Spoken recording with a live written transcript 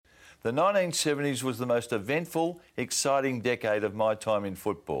The 1970s was the most eventful, exciting decade of my time in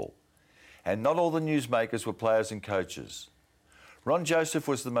football. And not all the newsmakers were players and coaches. Ron Joseph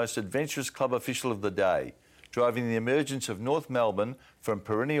was the most adventurous club official of the day, driving the emergence of North Melbourne from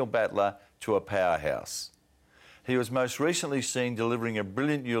perennial battler to a powerhouse. He was most recently seen delivering a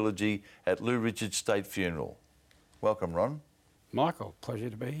brilliant eulogy at Lou Richards' state funeral. Welcome, Ron. Michael,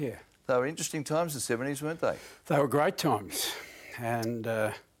 pleasure to be here. They were interesting times, the 70s, weren't they? They were great times, and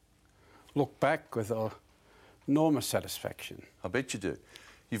look back with enormous satisfaction. I bet you do.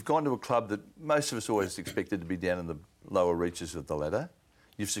 You've gone to a club that most of us always expected to be down in the lower reaches of the ladder.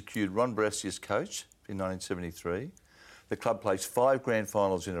 You've secured Ron Barassi as coach in 1973. The club plays 5 grand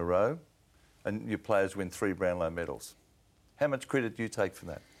finals in a row, and your players win 3 Brownlow medals. How much credit do you take for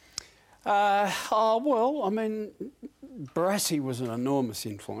that? Barassi was an enormous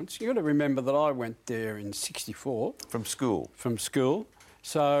influence. You've got to remember that I went there in '64. From school? From school.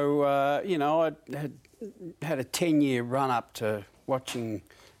 So, I had a 10-year run-up to watching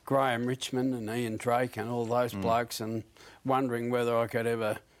Graham Richmond and Ian Drake and all those blokes and wondering whether I could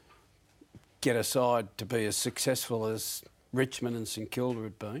ever get a side to be as successful as Richmond and St Kilda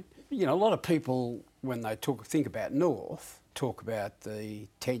had been. You know, a lot of people, when they think about North, talk about the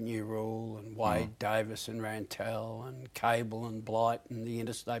 10-year rule and Wade Davis and Rantel and Cable and Blight and the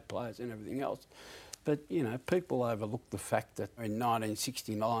interstate players and everything else. But, you know, people overlook the fact that in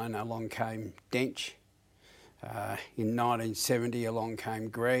 1969 along came Dench. In 1970 along came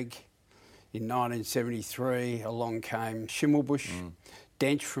Greg. In 1973 along came Schimmelbusch.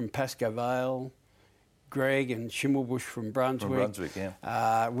 Dench from Pascoe Vale. Greg and Schimmelbusch from Brunswick. From Brunswick,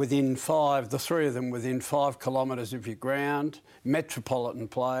 yeah. Within 5, the 3 of them within 5 kilometres of your ground, metropolitan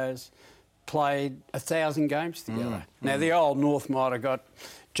players, played 1,000 games together. Now, the old North might have got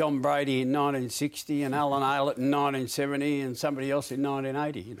John Brady in 1960 and Alan Aylett in 1970 and somebody else in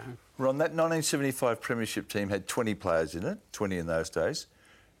 1980, you know. Ron, that 1975 premiership team had 20 players in it, 20 in those days.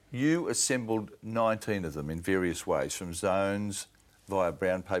 You assembled 19 of them in various ways, from zones, via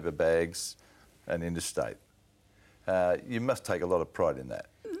brown paper bags and interstate. You must take a lot of pride in that.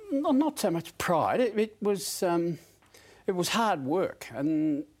 Not so much pride. It was hard work,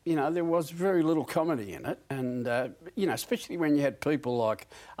 and you know there was very little comedy in it. And you know, especially when you had people like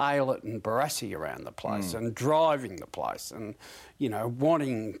Aylett and Barassi around the place and driving the place, and you know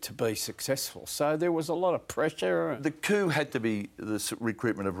wanting to be successful. So there was a lot of pressure. The coup had to be the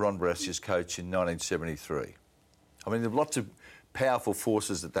recruitment of Ron Barassi as coach in 1973. I mean, there were lots of powerful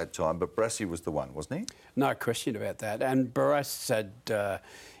forces at that time, but Barassi was the one, wasn't he? No question about that. And Barassi had,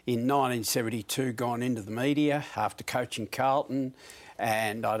 in 1972, gone into the media after coaching Carlton,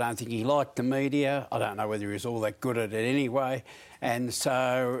 and I don't think he liked the media. I don't know whether he was all that good at it anyway. And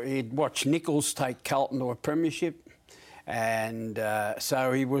so he'd watched Nichols take Carlton to a premiership, and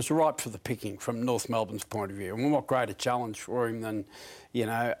so he was ripe for the picking from North Melbourne's point of view. And what greater challenge for him than, you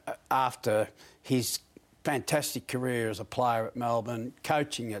know, after his fantastic career as a player at Melbourne,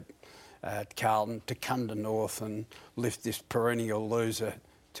 coaching at Carlton, to come to North and lift this perennial loser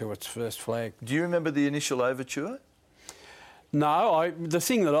to its first flag. Do you remember the initial overture? No, the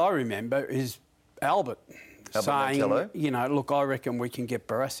thing that I remember is Albert saying, Mantello? You know, look, I reckon we can get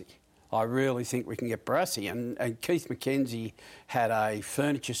Barassi. I really think we can get Barassi. And Keith McKenzie had a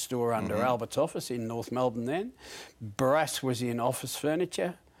furniture store under Albert's office in North Melbourne then. Barassi was in office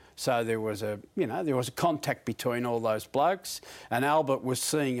furniture. So there was a contact between all those blokes, and Albert was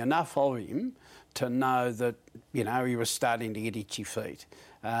seeing enough of him to know that, you know, he was starting to get itchy feet.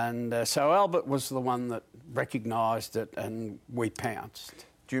 And so Albert was the one that recognised it, and we pounced.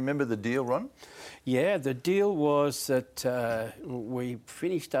 Do you remember the deal, Ron? Yeah, the deal was that we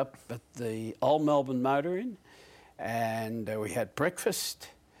finished up at the Old Melbourne Motor Inn, and we had breakfast.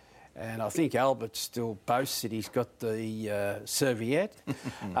 And I think Albert still boasts that he's got the serviette.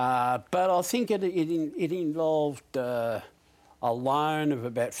 But I think it involved a loan of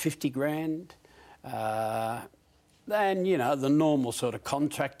about 50 grand. And, you know, the normal sort of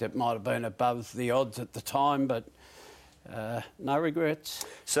contract that might have been above the odds at the time, but no regrets.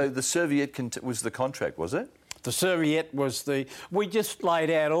 So the serviette was the contract, was it? The serviette was we just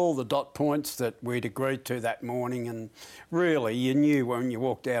laid out all the dot points that we'd agreed to that morning, and really you knew when you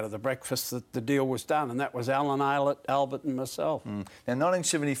walked out of the breakfast that the deal was done, and that was Alan Aylett, Albert and myself. Now,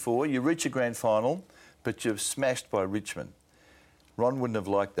 1974, you reach a grand final, but you're smashed by Richmond. Ron wouldn't have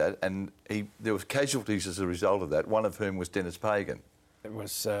liked that, and there was casualties as a result of that, one of whom was Dennis Pagan. It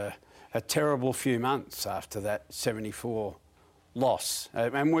was a terrible few months after that 74 loss,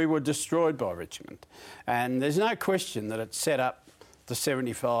 and we were destroyed by Richmond. And there's no question that it set up the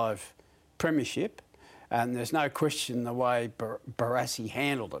 75 premiership, And there's no question the way Barassi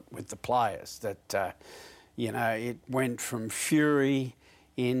handled it with the players, that, it went from fury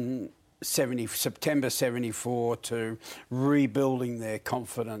in September 74 to rebuilding their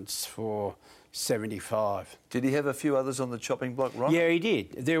confidence for 75. Did he have a few others on the chopping block, Ron? Yeah, he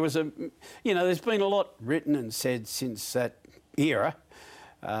did. There's been a lot written and said since that era,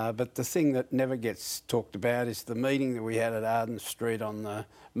 but the thing that never gets talked about is the meeting that we had at Arden Street on the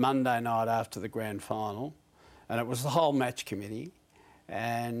Monday night after the grand final, and it was the whole match committee,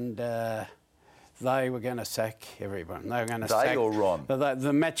 and they were going to sack everyone. They were going to sack... They or Ron?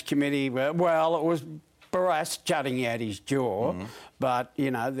 The match committee, well, it was Barassi jutting out his jaw, but,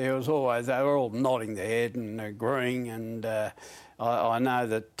 there was always... They were all nodding their head and agreeing, and I know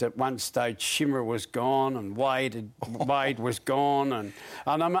that at one stage Shimmer was gone and Wade was gone, and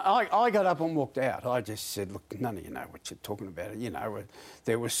I got up and walked out. I just said, look, none of you know what you're talking about.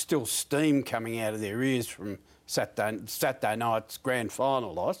 There was still steam coming out of their ears from Saturday night's grand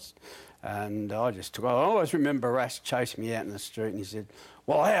final loss. And I always remember Barassi chasing me out in the street, and he said,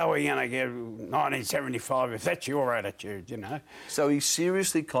 well, how are we going to get 1975 if that's your attitude, So he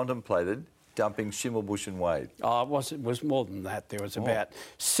seriously contemplated dumping Schimmelbusch and Wade? Oh, it was more than that. There was about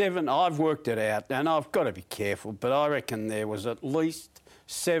 7, I've worked it out, and I've got to be careful, but I reckon there was at least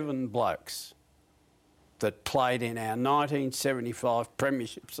 7 blokes that played in our 1975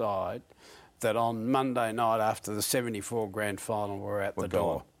 premiership side that on Monday night after the 74 grand final were out the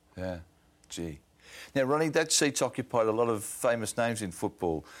door. Yeah. Gee. Now, Ronnie, that seat's occupied a lot of famous names in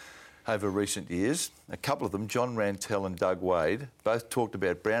football over recent years. A couple of them, John Rantell and Doug Wade, both talked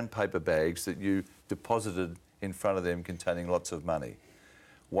about brown paper bags that you deposited in front of them containing lots of money.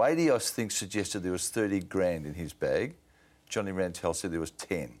 Wadey, I think, suggested there was 30 grand in his bag. Johnny Rantell said there was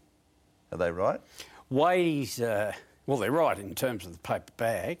 10. Are they right? Wadey's... Well, they're right in terms of the paper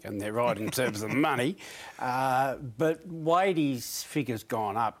bag, and they're right in terms of the money. But Wadey's figure's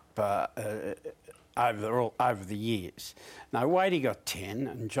gone up over the years. Now, Wadey got 10,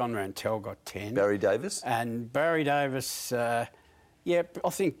 and John Rantell got 10. Barry Davis? And Barry Davis, I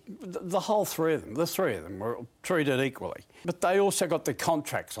think the three of them were treated equally. But they also got the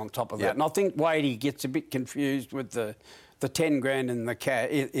contracts on top of that. And I think Wadey gets a bit confused with the 10 grand in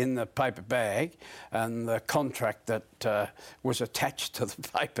the paper bag and the contract that was attached to the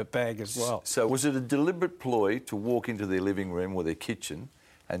paper bag as well. So was it a deliberate ploy to walk into their living room or their kitchen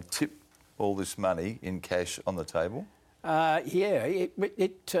and tip all this money in cash on the table?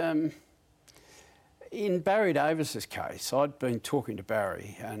 In Barry Davis's case, I'd been talking to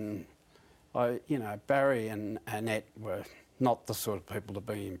Barry, and Barry and Annette were not the sort of people to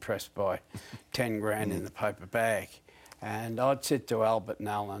be impressed by 10 grand in the paper bag. And I'd said to Albert and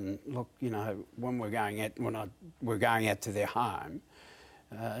Alan, look, when we're going out to their home,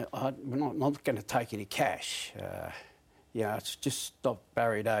 we're not going to take any cash. It's just stop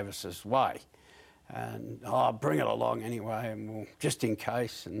Barry Davis's way. And I'll bring it along anyway, and we'll, just in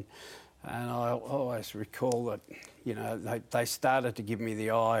case. And I always recall that, they started to give me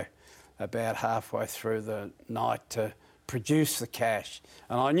the eye about halfway through the night to produce the cash.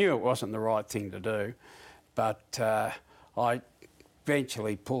 And I knew it wasn't the right thing to do, but I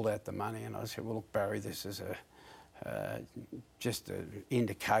eventually pulled out the money and I said, well, look, Barry, this is just an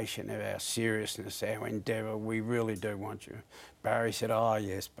indication of our seriousness, our endeavour. We really do want you. Barry said, oh,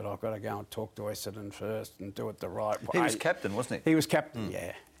 yes, but I've got to go and talk to Essendon first and do it the right way. He was captain, wasn't he? He was captain,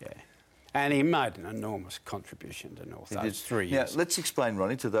 yeah. And he made an enormous contribution to North those 3 years. Now, let's explain,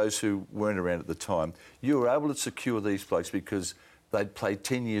 Ronnie, to those who weren't around at the time. You were able to secure these blokes because they'd played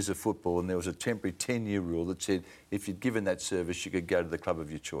 10 years of football and there was a temporary 10-year rule that said if you'd given that service, you could go to the club of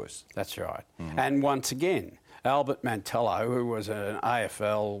your choice. That's right. And once again, Albert Mantello, who was an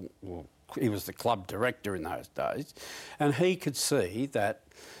AFL, he was the club director in those days, and he could see that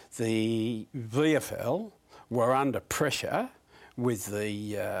the VFL were under pressure with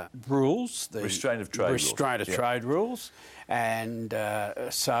the rules, the restraint of trade rules, and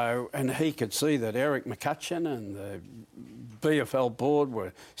and he could see that Eric McCutcheon and the VFL board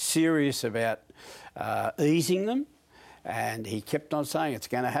were serious about easing them, and he kept on saying it's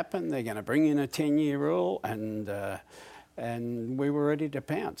going to happen. They're going to bring in a 10-year rule, and we were ready to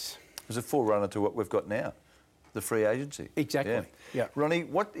pounce. It was a forerunner to what we've got now. The free agency. Exactly, yeah. Ronnie,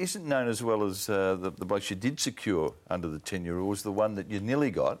 what isn't known as well as the blokes you did secure under the 10-year rule was the one that you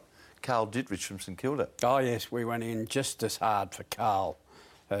nearly got, Carl Dittrich from St Kilda. Oh, yes, we went in just as hard for Carl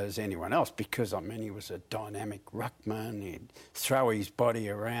as anyone else because, he was a dynamic ruckman. He'd throw his body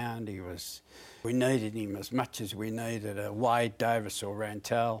around. We needed him as much as we needed a Wade Davis or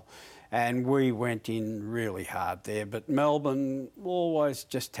Rantell. And we went in really hard there. But Melbourne always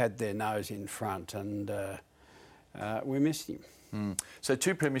just had their nose in front, and we missed him. So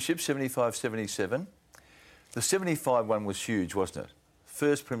 2 premierships, 75, 77. The 75 one was huge, wasn't it?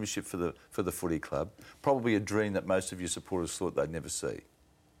 First premiership for the footy club. Probably a dream that most of your supporters thought they'd never see.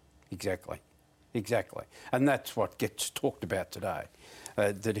 Exactly. And that's what gets talked about today.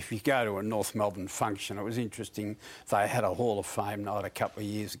 That if you go to a North Melbourne function, it was interesting, they had a Hall of Fame night a couple of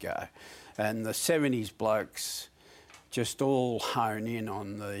years ago, and the 70s blokes just all hone in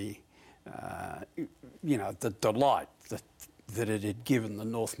on the, the delight that it had given the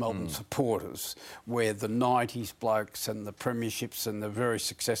North Melbourne supporters, where the 90s blokes and the premierships and the very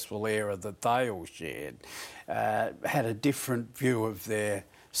successful era that they all shared had a different view of their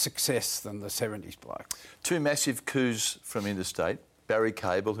success than the 70s blokes. 2 massive coups from interstate. Barry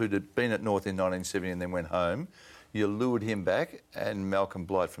Cable, who'd been at North in 1970 and then went home. You lured him back, and Malcolm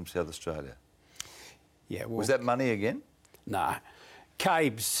Blight from South Australia. Yeah, well, was that money again? No.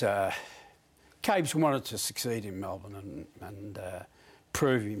 Cabes wanted to succeed in Melbourne and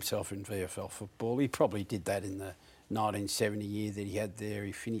prove himself in VFL football. He probably did that in the 1970 year that he had there.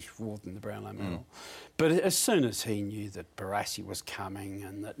 He finished 4th in the Brownlow Medal. But as soon as he knew that Barassi was coming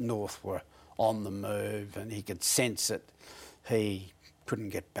and that North were on the move and he could sense it, he couldn't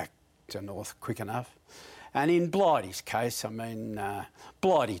get back to North quick enough. And in Blighty's case, I mean,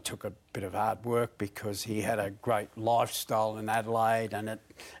 Blighty took a bit of hard work because he had a great lifestyle in Adelaide, and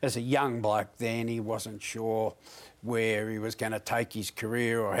as a young bloke then, he wasn't sure where he was going to take his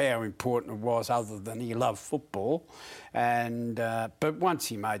career or how important it was, other than he loved football. And but once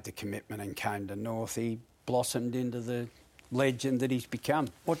he made the commitment and came to North, he blossomed into the legend that he's become.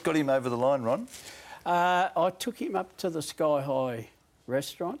 What got him over the line, Ron? I took him up to the Sky High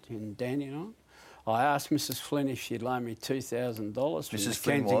restaurant in Dandenong. I asked Mrs Flynn if she'd loan me $2,000 from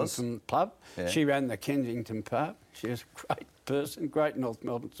the Kensington pub. Yeah. She ran the Kensington pub. She was a great person, great North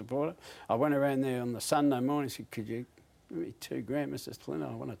Melbourne supporter. I went around there on the Sunday morning and said, "Could you give me $2,000, Mrs Flynn?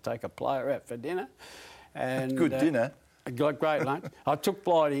 I want to take a player out for dinner." And good dinner. Got great lunch. I took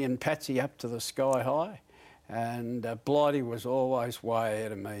Blighty and Patsy up to the Sky High. And Blighty was always way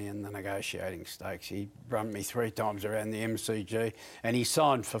ahead of me in the negotiating stakes. He run me 3 times around the MCG, and he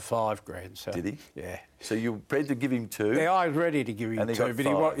signed for $5,000. So, did he? Yeah. So you were prepared to give him 2? Yeah, I was ready to give him 2,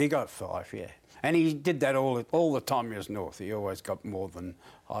 but he got 5, yeah. And he did that all the time he was North. He always got more than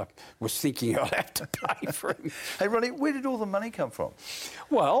I was thinking I'd have to pay for him. Hey, Ronnie, where did all the money come from?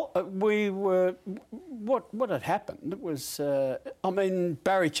 Well, what had happened was,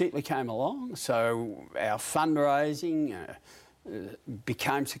 Barry Cheatley came along, so our fundraising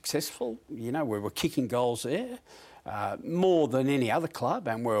became successful. You know, we were kicking goals there, more than any other club,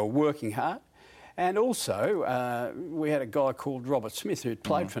 and we were working hard. And also, we had a guy called Robert Smith who'd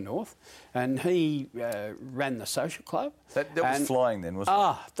played for North, and he ran the social club. That was flying then,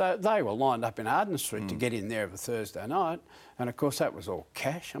 wasn't it? They were lined up in Arden Street to get in there of a Thursday night. And, of course, that was all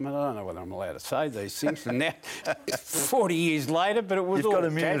cash. I mean, I don't know whether I'm allowed to say these things. And now, 40 years later, but it was all You've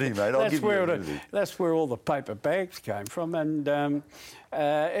got immunity, cash. mate. I'll give you immunity. That's where all the paper bags came from. And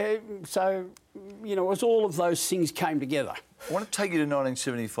so, you know, as all of those things came together. I want to take you to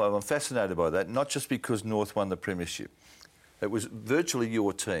 1975. I'm fascinated by that, not just because North won the premiership. It was virtually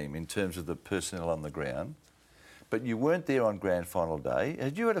your team in terms of the personnel on the ground, but you weren't there on grand final day.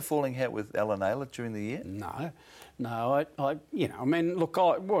 Had you had a falling out with Alan Aylett during the year? No. Look,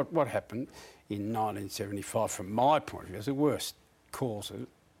 what happened in 1975, from my point of view, was the worst calls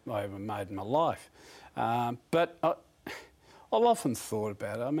I ever made in my life. But I've often thought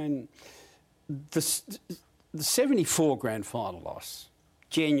about it. I mean, the 74 grand final loss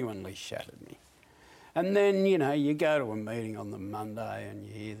genuinely shattered me. And then, you know, you go to a meeting on the Monday and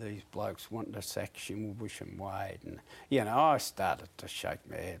you hear these blokes wanting to sack Schimmelbusch and Wade, and, you know, I started to shake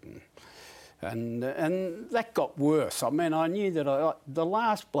my head, and that got worse. I mean, I knew that the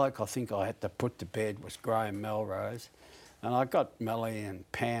last bloke I think I had to put to bed was Graham Melrose, and I got Melly and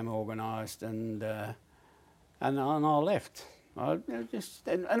Pam organised, and I left. And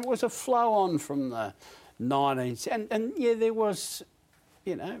it was a flow on from the 19th, and yeah, there was,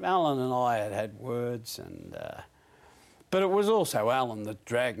 you know, Alan and I had words, and but it was also Alan that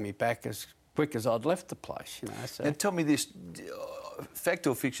dragged me back as quick as I'd left the place, you know. So. Now tell me this, fact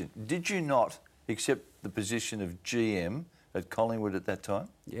or fiction, did you not accept the position of GM at Collingwood at that time?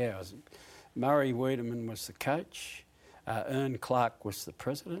 Yeah, Murray Wiedemann was the coach, Ern Clark was the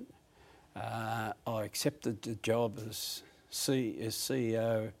president. I accepted the job as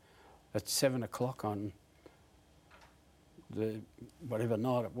CEO at 7 o'clock on whatever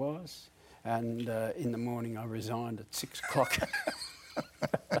night it was, and in the morning I resigned at 6 o'clock.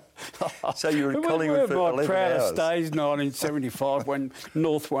 So you were at Collingwood for 11 hours. hours. Proudest days, 1975, when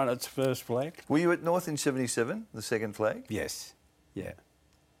North won its first flag. Were you at North in 77, the second flag? Yes, yeah.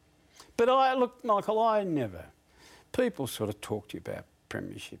 But look, Michael, I never... People sort of talk to you about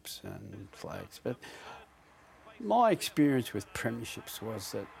premierships and flags, but my experience with premierships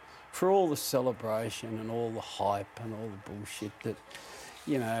was that for all the celebration and all the hype and all the bullshit that,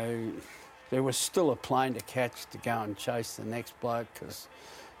 you know, there was still a plane to catch to go and chase the next bloke because,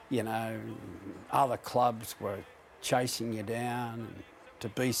 you know, other clubs were chasing you down and to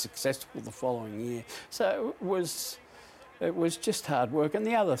be successful the following year. So it was just hard work. And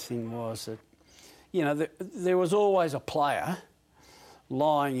the other thing was that, you know, there was always a player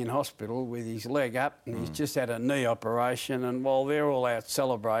lying in hospital with his leg up and he's just had a knee operation, and while they're all out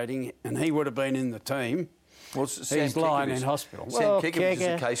celebrating and he would have been in the team, well, he's lying in hospital. Sam Kekovich is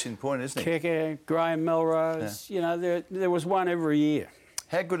a case in point, isn't he? Keke, Graham Melrose, you know, there was one every year.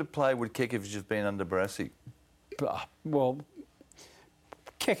 How good a player would Kekovich have been under Barassi? Well,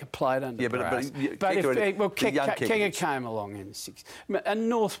 Keke played under Barassi. But Keke came along in '6, and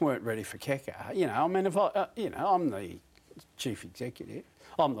North weren't ready for Keke. You know, I mean, if I'm the chief executive,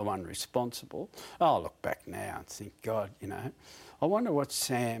 I'm the one responsible. I'll look back now and think, God, you know, I wonder what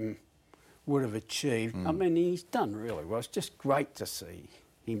Sam would have achieved. I mean, he's done really well. It's just great to see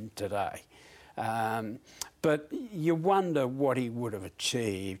him today. But you wonder what he would have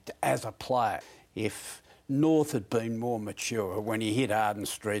achieved as a player if North had been more mature when he hit Arden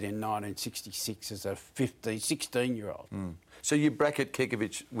Street in 1966 as a 16-year-old. So you bracket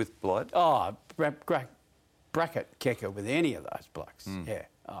Kekovich with Blight? Oh, bracket Keke with any of those blokes. Yeah.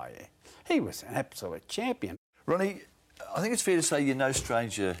 Oh, yeah. He was an absolute champion. Ronnie, I think it's fair to say you're no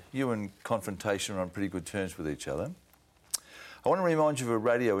stranger. You and Confrontation are on pretty good terms with each other. I want to remind you of a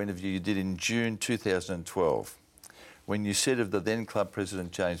radio interview you did in June 2012 when you said of the then club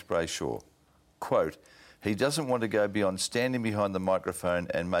president James Brayshaw, quote, "He doesn't want to go beyond standing behind the microphone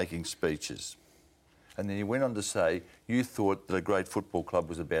and making speeches." And then you went on to say you thought that a great football club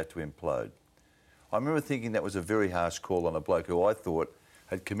was about to implode. I remember thinking that was a very harsh call on a bloke who I thought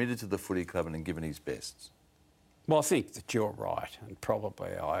had committed to the footy club and given his best. Well, I think that you're right, and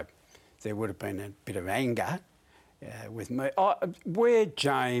probably there would have been a bit of anger with me. Where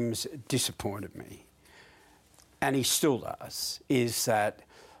James disappointed me, and he still does, is that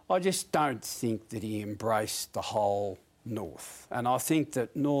I just don't think that he embraced the whole North. And I think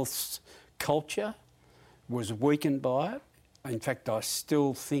that North's culture was weakened by it. In fact, I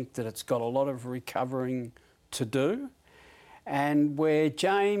still think that it's got a lot of recovering to do. And where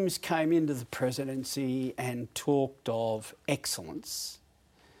James came into the presidency and talked of excellence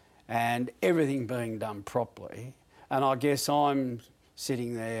and everything being done properly, and I guess I'm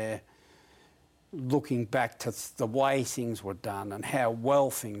sitting there looking back to the way things were done and how well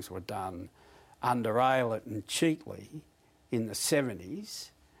things were done under Aylett and Cheatley in the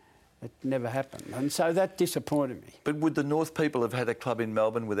 70s, it never happened. And so that disappointed me. But would the North people have had a club in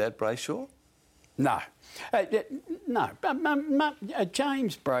Melbourne without Brayshaw? No. No.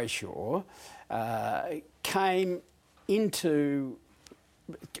 James Brayshaw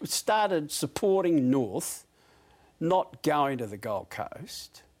started supporting North, not going to the Gold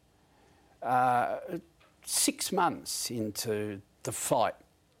Coast, 6 months into the fight,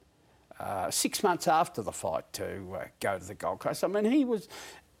 6 months after the fight to go to the Gold Coast. I mean,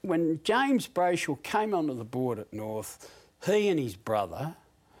 when James Brayshaw came onto the board at North, he and his brother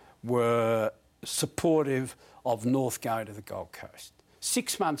were supportive of North going to the Gold Coast.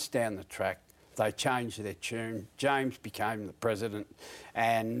 6 months down the track, they changed their tune. James became the president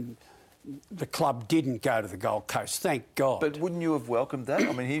and the club didn't go to the Gold Coast, thank God. But wouldn't you have welcomed that?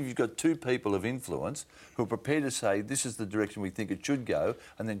 I mean, here you've got two people of influence who are prepared to say this is the direction we think it should go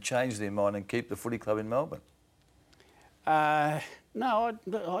and then change their mind and keep the footy club in Melbourne. No,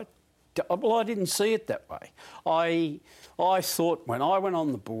 I didn't see it that way. I thought when I went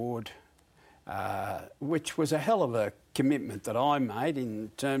on the board, which was a hell of a commitment that I made in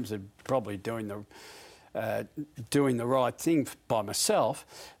terms of probably doing the right thing by myself,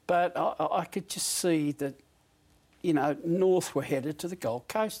 but I could just see that, you know, North were headed to the Gold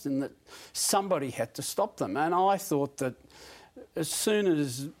Coast and that somebody had to stop them. And I thought that as soon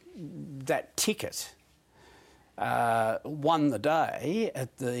as that ticket won the day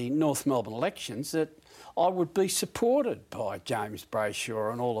at the North Melbourne elections, that I would be supported by James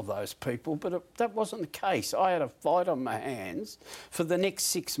Brayshaw and all of those people, but that wasn't the case. I had a fight on my hands for the next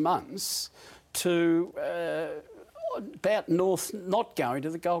 6 months about North not going to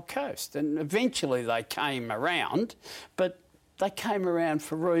the Gold Coast. And eventually they came around, but they came around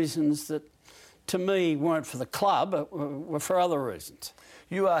for reasons that to me, weren't for the club, were for other reasons.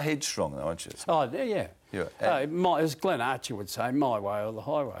 You are headstrong, though, aren't you? Oh, yeah. As Glenn Archer would say, my way or the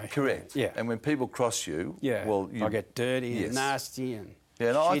highway. Correct. Yeah. And when people cross you, well, I get dirty and nasty and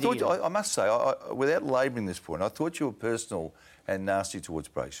I must say, without labelling this point, I thought you were personal and nasty towards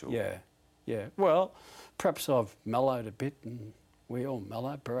Brayshaw. Yeah. Well, perhaps I've mellowed a bit, and we all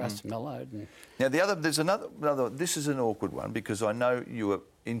mellowed. Barassi mellowed. And... Now, there's another. This is an awkward one because I know you were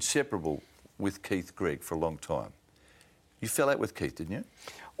inseparable with Keith Gregg for a long time. You fell out with Keith, didn't you?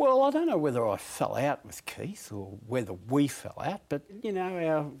 Well, I don't know whether I fell out with Keith or whether we fell out, but, you know,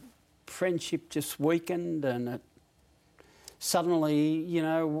 our friendship just weakened and it suddenly, you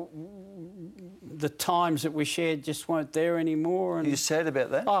know, the times that we shared just weren't there anymore. And are you sad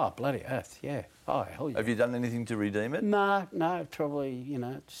about that? Oh, bloody earth, yeah. Oh, hell yeah. Have you done anything to redeem it? No, probably, you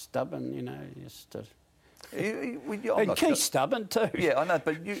know, stubborn, you know, just... And Keith's stubborn too. Yeah, I know,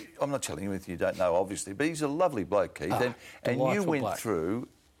 but I'm not telling you if you don't know, obviously, but he's a lovely bloke, Keith. And you went through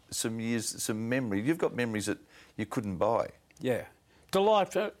some years, some memories. You've got memories that you couldn't buy. Yeah.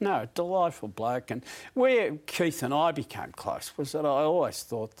 Delightful bloke. And where Keith and I became close was that I always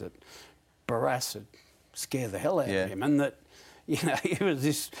thought that Barassi would scare the hell out of him, and that, you know, he was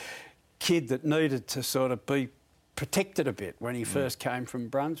this kid that needed to sort of be protected a bit when he first came from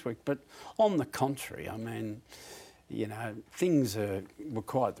Brunswick. But on the contrary, I mean, you know, things were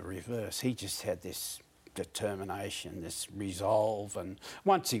quite the reverse. He just had this determination, this resolve, and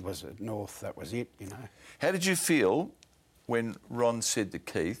once he was at North, that was it, you know. How did you feel when Ron said to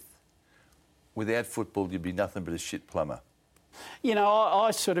Keith, without football you'd be nothing but a shit plumber? You know,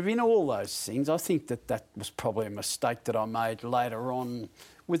 I sort of, in all those things, I think that was probably a mistake that I made later on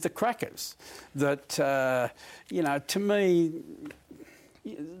with the Crackers. That, you know, to me,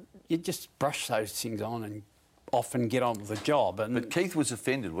 you just brush those things on and often get on with the job. But Keith was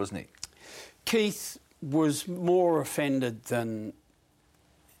offended, wasn't he? Keith was more offended than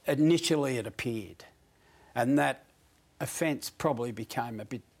initially it appeared. And that offence probably became a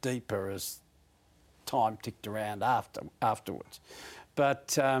bit deeper as time ticked around afterwards.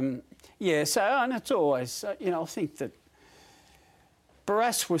 But, yeah, so, and it's always, you know, I think that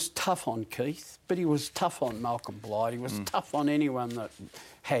Barassi was tough on Keith, but he was tough on Malcolm Blight. He was tough on anyone that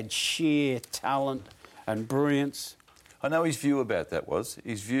had sheer talent and brilliance. I know his view about that was.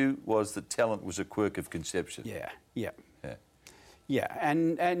 His view was that talent was a quirk of conception. Yeah,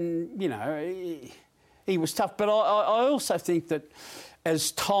 and you know, he was tough. But I also think that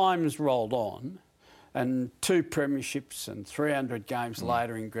as times rolled on, and 2 premierships and 300 games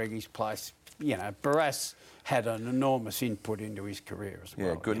later in Greggy's place, you know, Barassi had an enormous input into his career as well.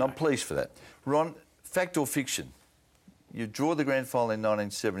 Yeah, good, and I'm pleased for that. Ron, fact or fiction? You draw the grand final in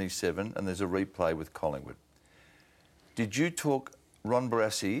 1977 and there's a replay with Collingwood. Did you talk Ron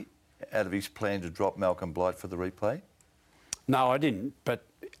Barassi out of his plan to drop Malcolm Blight for the replay? No, I didn't, but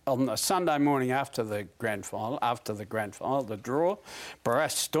on the Sunday morning after the grand final, the draw,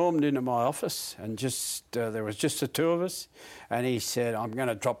 Barassi stormed into my office and just there was just the 2 of us, and he said, I'm going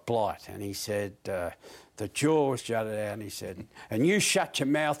to drop Blight. And he said, the jaw was jutted out, and he said, and you shut your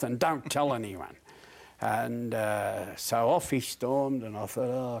mouth and don't tell anyone. And so off he stormed, and I thought,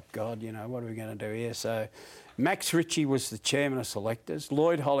 oh, God, you know, what are we going to do here? So Max Ritchie was the chairman of selectors,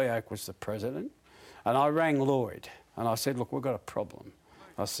 Lloyd Hollyoake was the president, and I rang Lloyd, and I said, look, we've got a problem.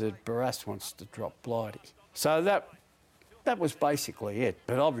 I said, Barassi wants to drop Blighty. So that was basically it.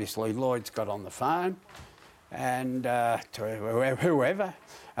 But obviously Lloyd's got on the phone and to whoever.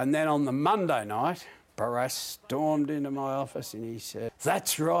 And then on the Monday night, Barassi stormed into my office and he said,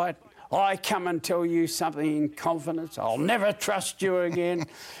 that's right, I come and tell you something in confidence. I'll never trust you again.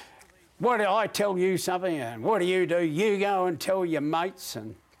 What do I tell you something? And what do? You go and tell your mates.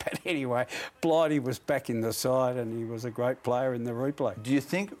 But anyway, Blighty was back in the side and he was a great player in the replay. Do you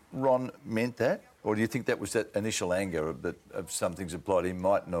think Ron meant that? Or do you think that was that initial anger of some things that Blighty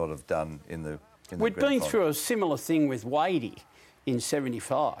might not have done in the We'd been through a similar thing with Wadey in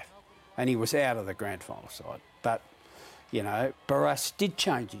 75 and he was out of the grand final side. But, you know, Barassi did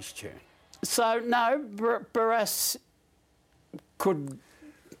change his tune. So, no, Barassi could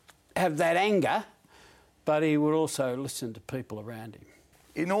have that anger, but he would also listen to people around him.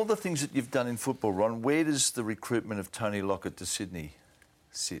 In all the things that you've done in football, Ron, where does the recruitment of Tony Lockett to Sydney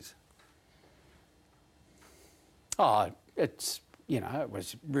sit? Oh, it's, you know, it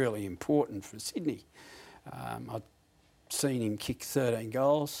was really important for Sydney. I'd seen him kick 13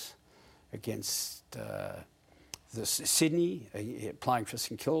 goals against Sydney, playing for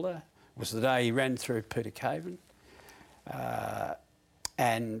St Kilda. It was the day he ran through Peter Caven.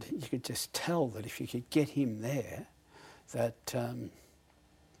 And you could just tell that if you could get him there, that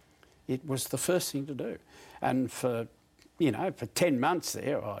it was the first thing to do. And for 10 months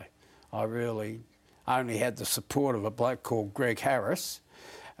there, I really only had the support of a bloke called Greg Harris.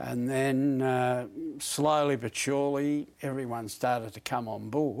 And then slowly but surely, everyone started to come on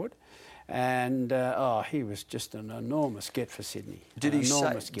board. And, he was just an enormous get for Sydney. Did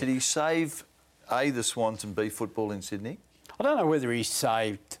he save, A, the Swans and B, football in Sydney? I don't know whether he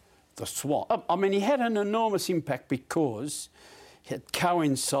saved the Swans. I mean, he had an enormous impact because it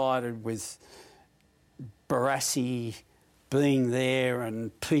coincided with Barassi being there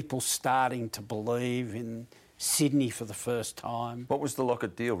and people starting to believe in Sydney for the first time. What was the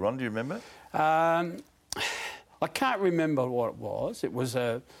Lockett deal, Ron? Do you remember? I can't remember what it was. It was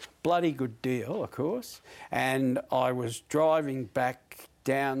a bloody good deal, of course. And I was driving back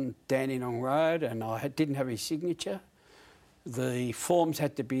down Dandenong Road and I didn't have his signature. The forms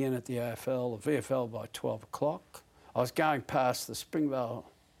had to be in at the AFL, the VFL by 12 o'clock. I was going past the Springvale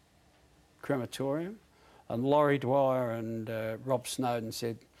crematorium and Laurie Dwyer and Rob Snowden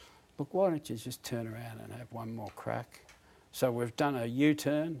said, look, why don't you just turn around and have one more crack? So we've done a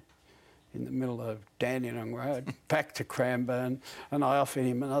U-turn in the middle of Dandenong Road, back to Cranbourne, and I offered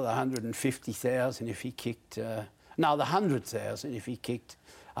him another 150,000 if he kicked, the 100,000 if he kicked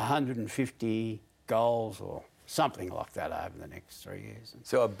 150 goals or something like that over the next 3 years.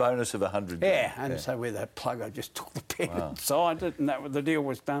 So a bonus of 100. Yeah, and so with that plug, I just took the pen and signed it, and the deal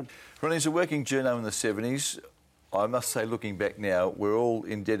was done. Ronnie, as a working journo in the 70s, I must say, looking back now, we're all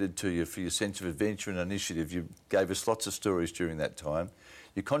indebted to you for your sense of adventure and initiative. You gave us lots of stories during that time.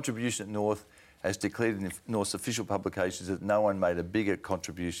 Your contribution at North, as declared in North's official publications, that no one made a bigger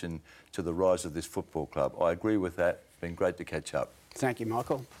contribution to the rise of this football club. I agree with that. It's been great to catch up. Thank you,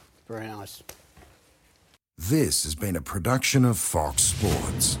 Michael. Very nice. This has been a production of Fox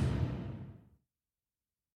Sports.